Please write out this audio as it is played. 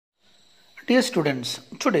Dear students,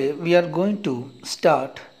 today we are going to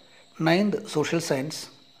start 9th Social Science,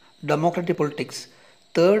 Democratic Politics,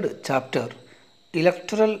 3rd chapter,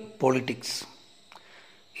 Electoral Politics.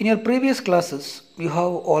 In your previous classes, you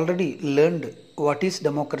have already learned what is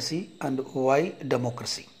democracy and why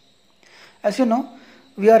democracy. As you know,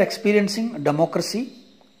 we are experiencing democracy,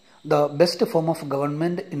 the best form of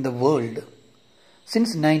government in the world, since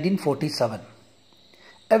 1947.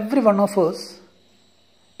 Every one of us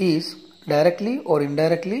is directly or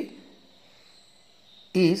indirectly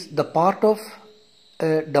is the part of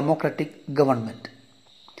a democratic government.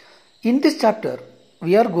 In this chapter,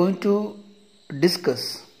 we are going to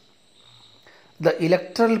discuss the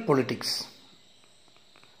electoral politics.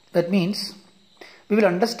 That means we will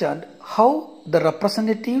understand how the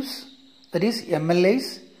representatives, that is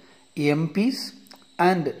MLAs, MPs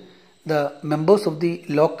and the members of the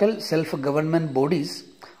local self-government bodies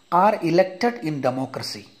are elected in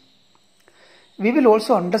democracy. We will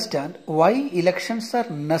also understand why elections are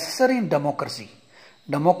necessary in democracy.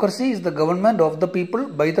 Democracy is the government of the people,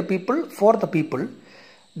 by the people, for the people,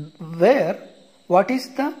 where what is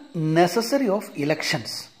the necessary of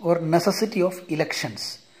elections or necessity of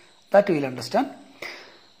elections, that we will understand.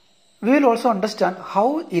 We will also understand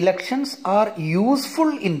how elections are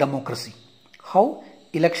useful in democracy. How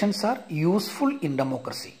elections are useful in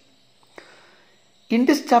democracy. In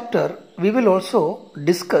this chapter, we will also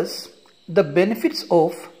discuss the benefits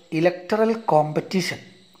of electoral competition.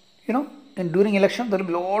 During election, there will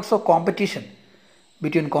be lots of competition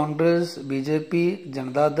between Congress, BJP,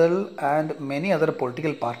 Janata Dal and many other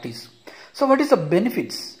political parties. So what is the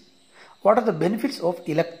benefits? What are the benefits of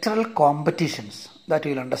electoral competitions? That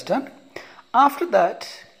we will understand. After that,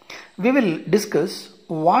 we will discuss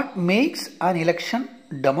what makes an election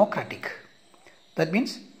democratic. That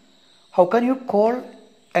means, how can you call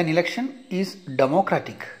an election is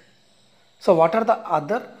democratic? So what are the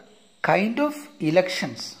other kind of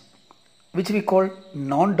elections which we call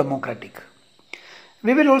non-democratic?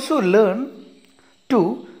 We will also learn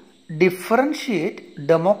to differentiate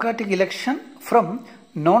democratic election from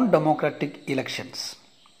non-democratic elections.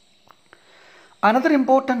 Another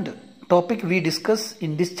important topic we discuss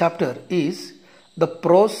in this chapter is the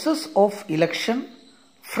process of election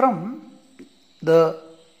from the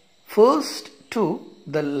first to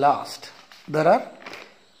the last. There are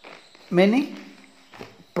many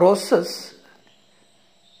processes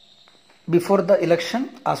before the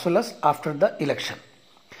election as well as after the election.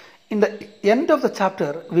 In the end of the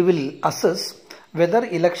chapter, we will assess whether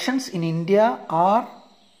elections in India are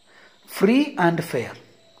free and fair.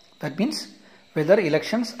 That means whether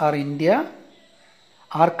elections in India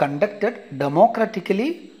are conducted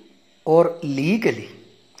democratically or legally.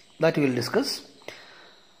 That we will discuss.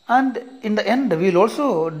 And in the end, we will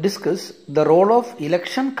also discuss the role of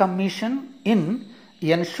Election Commission in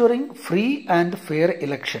ensuring free and fair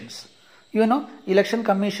elections. Election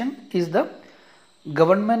Commission is the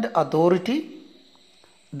government authority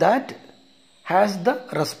that has the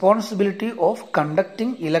responsibility of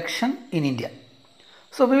conducting election in India.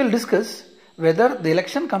 So we will discuss whether the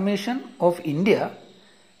Election Commission of India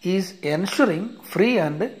is ensuring free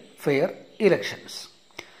and fair elections.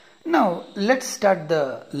 Now let's start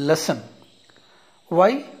the lesson.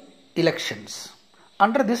 Why elections?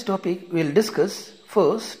 Under this topic, we will discuss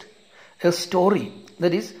first a story,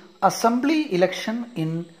 that is Assembly election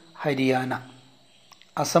in Haryana.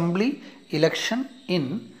 Assembly election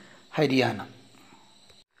in Haryana.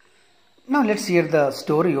 Now let's hear the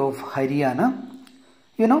story of Haryana.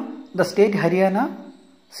 The state Haryana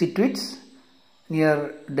situates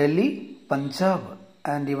near Delhi, Punjab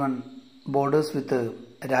and even borders with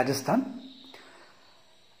Rajasthan.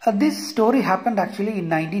 This story happened actually in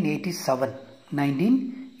 1987.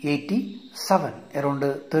 1987, around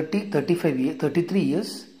 33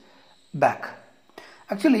 years back.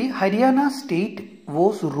 Actually, Haryana state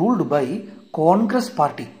was ruled by Congress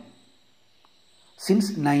party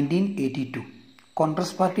since 1982.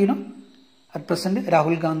 Congress party, at present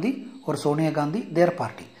Rahul Gandhi or Sonia Gandhi, their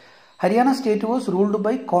party. Haryana state was ruled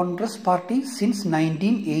by Congress party since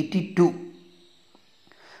 1982.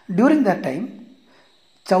 During that time,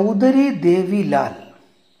 Chaudhary Devi Lal,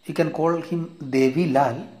 you can call him Devi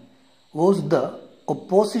Lal, was the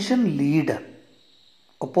opposition leader.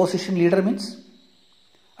 Opposition leader means,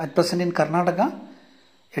 at present in Karnataka,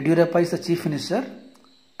 Rudrappa is the chief minister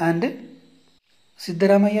and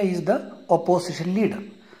Siddaramaiah is the opposition leader.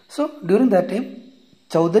 So during that time,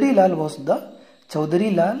 Chaudhary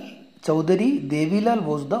Devi Lal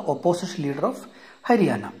was the opposition leader of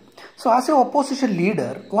Haryana. So as an opposition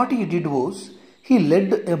leader, what he did was, he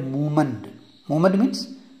led a movement. Movement means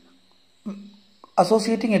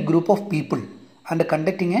associating a group of people and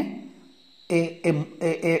conducting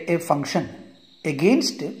a function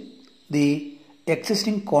against the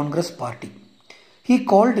existing Congress party. He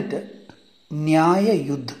called it Nyaya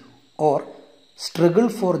Yudh or struggle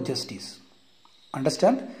for justice.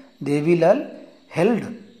 Understand? Devilal held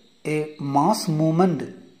a mass movement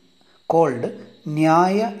called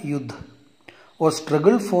Nyaya Yudh or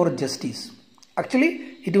struggle for justice. Actually,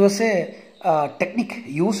 it was a technique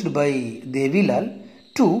used by Devilal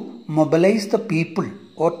to mobilize the people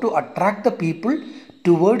or to attract the people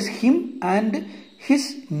towards him and his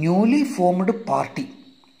newly formed party.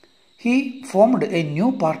 He formed a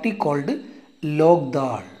new party called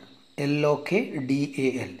Lokdal,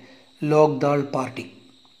 L-O-K-D-A-L, Lokdal party.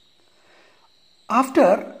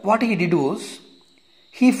 After, what he did was,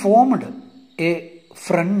 he formed a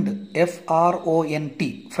front,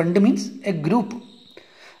 F-R-O-N-T. Front means a group,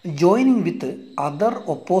 joining with other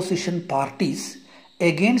opposition parties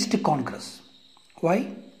against Congress. Why?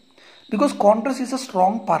 Because Congress is a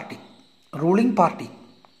strong party, ruling party.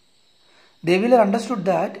 They will have understood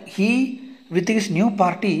that he, with his new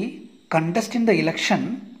party, contest in the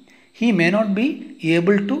election, he may not be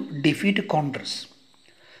able to defeat Congress.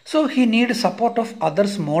 So he needed support of other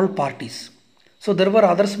small parties. So there were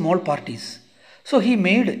other small parties. So he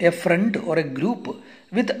made a front or a group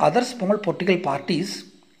with other small political parties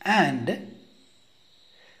and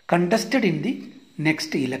contested in the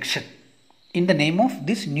next election in the name of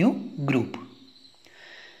this new group.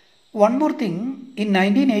 One more thing, in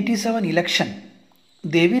 1987 election,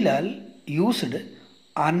 Devilal used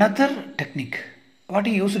another technique. What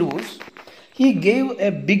he used was, he gave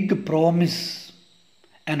a big promise,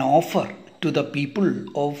 an offer to the people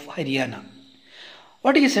of Haryana.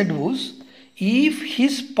 What he said was, if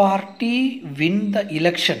his party win the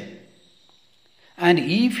election and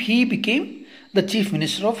if he became the Chief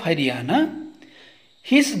Minister of Haryana,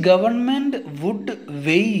 his government would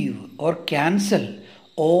waive or cancel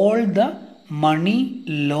all the money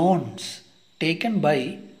loans taken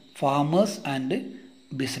by farmers and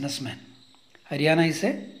businessmen. Haryana is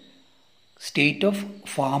a state of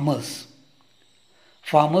farmers.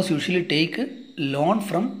 Farmers usually take loan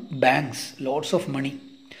from banks, lots of money.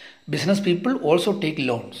 Business people also take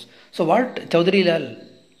loans. So what Chaudhary Lal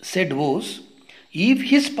said was, if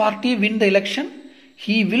his party win the election,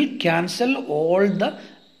 he will cancel all the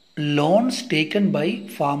loans taken by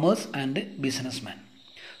farmers and businessmen.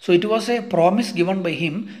 So it was a promise given by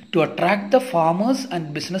him to attract the farmers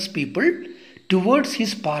and business people towards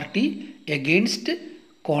his party against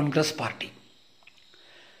Congress party.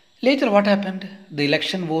 Later what happened? The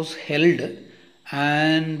election was held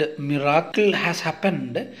and miracle has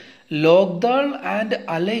happened. Lokdal and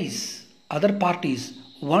allies, other parties,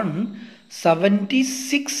 won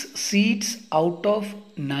 76 seats out of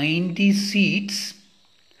 90 seats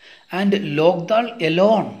and Lokdal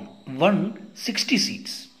alone won 60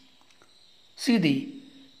 seats. See the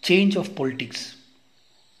change of politics.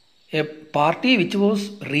 A party which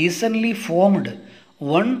was recently formed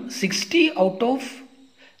won 60 out of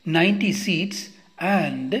 90 seats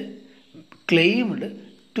and claimed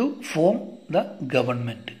to form the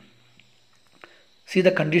government. See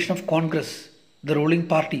the condition of Congress, the ruling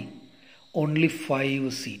party, only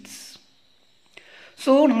 5 seats.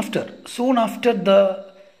 Soon after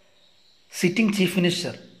the sitting Chief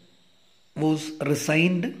Minister was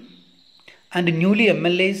resigned and newly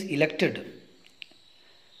MLAs elected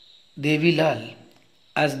Devilal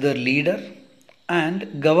as their leader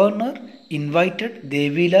and governor invited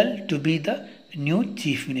Devilal to be the new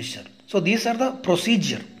Chief Minister. So these are the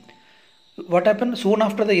procedure. What happened? Soon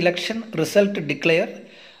after the election result declare,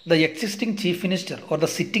 the existing Chief Minister or the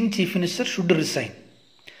sitting Chief Minister should resign.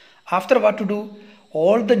 After what to do?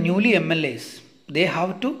 All the newly MLAs, they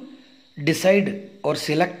have to decide or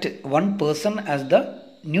select one person as the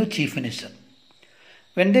new Chief Minister.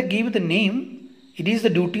 When they give the name, it is the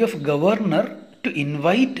duty of governor to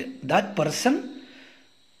invite that person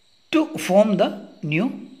to form the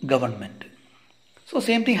new government. So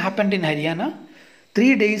same thing happened in Haryana.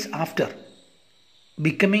 3 days after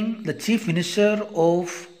becoming the Chief Minister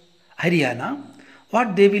of Haryana,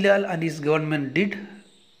 what Devilal and his government did,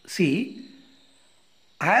 see,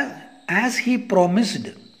 as he promised,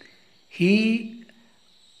 he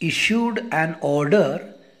issued an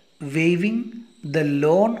order waiving the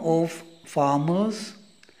loan of farmers,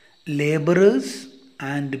 laborers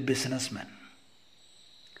and businessmen.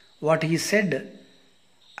 What he said,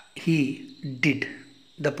 he did.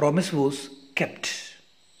 The promise was kept.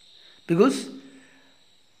 Because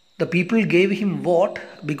the people gave him vote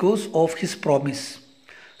because of his promise.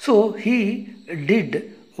 So he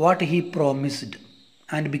did what he promised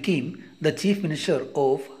and became the Chief Minister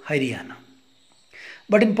of Haryana.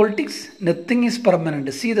 But in politics, nothing is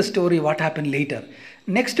permanent. See the story, what happened later.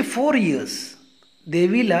 Next 4 years,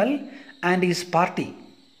 Devilal and his party,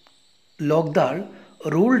 Lokdal,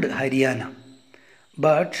 ruled Haryana.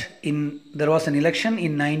 But there was an election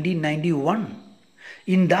in 1991.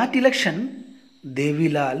 In that election,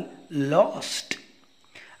 Devilal lost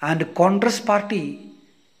and Congress party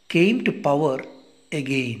came to power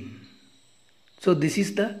again. So this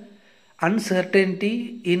is the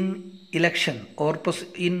uncertainty in election or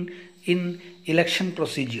in election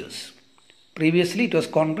procedures. Previously it was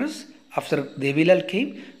Congress, after Devilal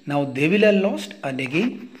came, now Devilal lost and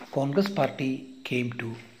again Congress party came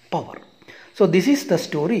to power. So this is the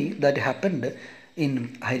story that happened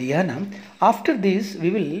in Haryana. After this we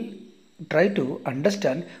will try to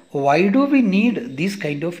understand why do we need these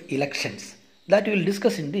kind of elections. That we will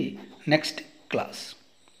discuss in the next class.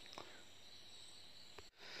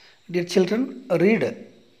 Dear children, read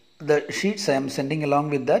the sheets I am sending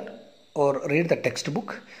along with that or read the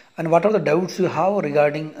textbook, and what are the doubts you have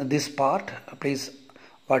regarding this part, please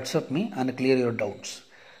WhatsApp me and clear your doubts.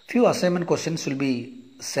 Few assignment questions will be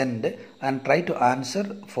sent and try to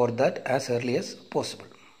answer for that as early as possible.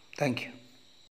 Thank you.